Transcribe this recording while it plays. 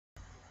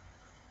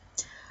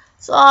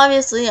So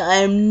obviously I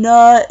am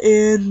not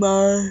in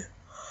my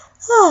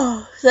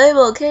same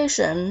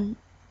location.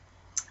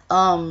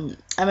 I'm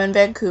in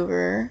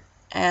Vancouver,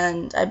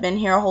 and I've been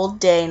here a whole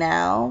day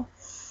now.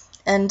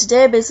 And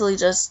today I basically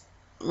just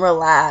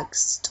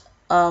relaxed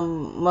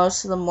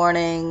most of the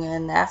morning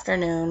and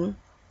afternoon.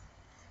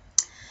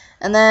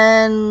 And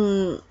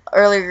then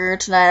earlier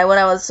tonight I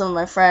went out with some of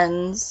my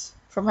friends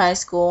from high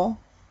school.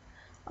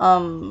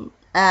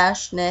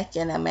 Ash, Nick,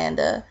 and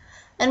Amanda.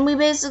 And we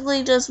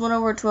basically just went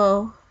over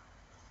to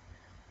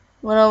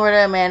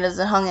Amanda's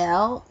and hung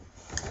out.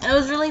 And it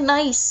was really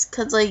nice,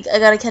 because, like, I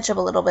gotta catch up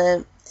a little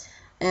bit.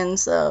 And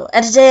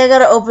today I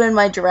gotta open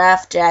my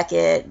giraffe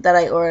jacket that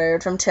I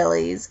ordered from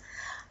Tilly's.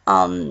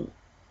 And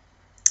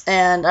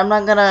I'm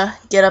not gonna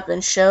get up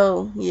and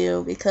show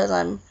you because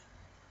I'm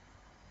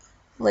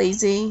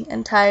lazy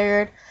and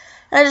tired.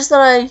 And I just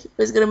thought I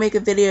was gonna make a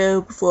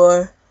video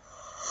before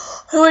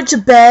I went to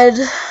bed.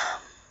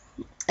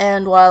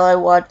 And while I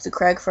watched the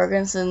Craig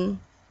Ferguson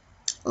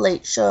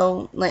late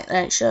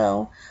night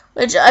show,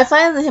 which I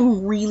find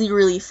him really,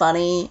 really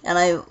funny, and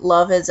I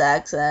love his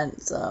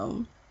accent,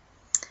 so.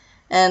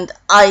 And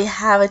I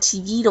have a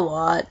TV to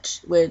watch,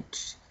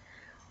 which,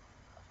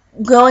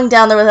 going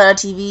down there without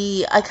a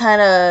TV, I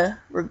kind of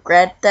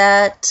regret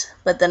that,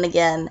 but then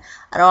again,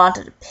 I don't want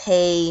to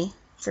pay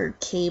for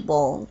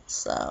cable,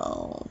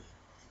 so.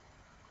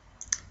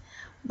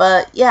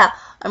 But yeah,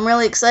 I'm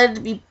really excited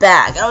to be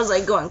back. I was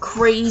like going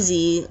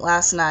crazy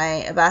last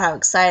night about how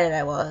excited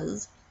I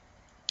was.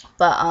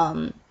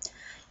 But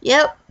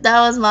yep, that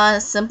was my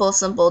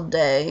simple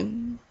day.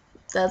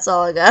 That's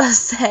all I gotta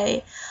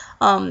say.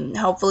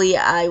 Hopefully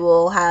I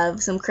will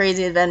have some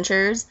crazy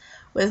adventures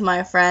with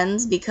my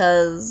friends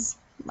because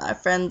my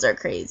friends are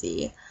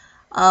crazy.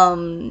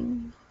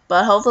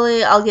 But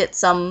hopefully I'll get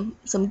some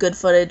good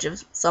footage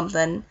of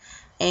something,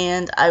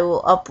 and I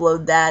will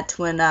upload that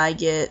when I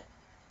get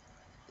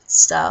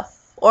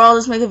stuff, or I'll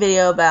just make a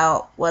video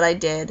about what I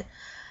did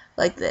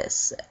like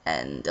this,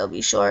 and it'll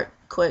be short,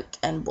 quick,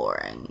 and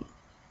boring.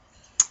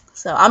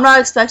 So I'm not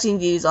expecting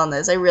views on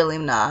this. I really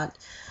am not.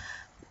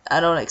 I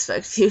don't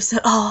expect views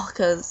at all,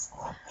 because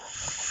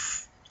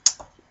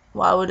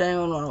why would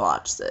anyone want to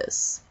watch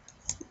this?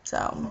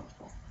 So,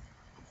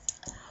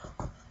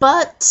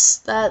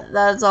 but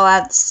that's all I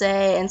have to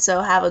say, and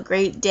so have a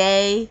great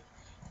day,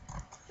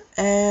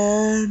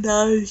 and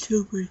I'm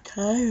super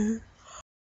tired.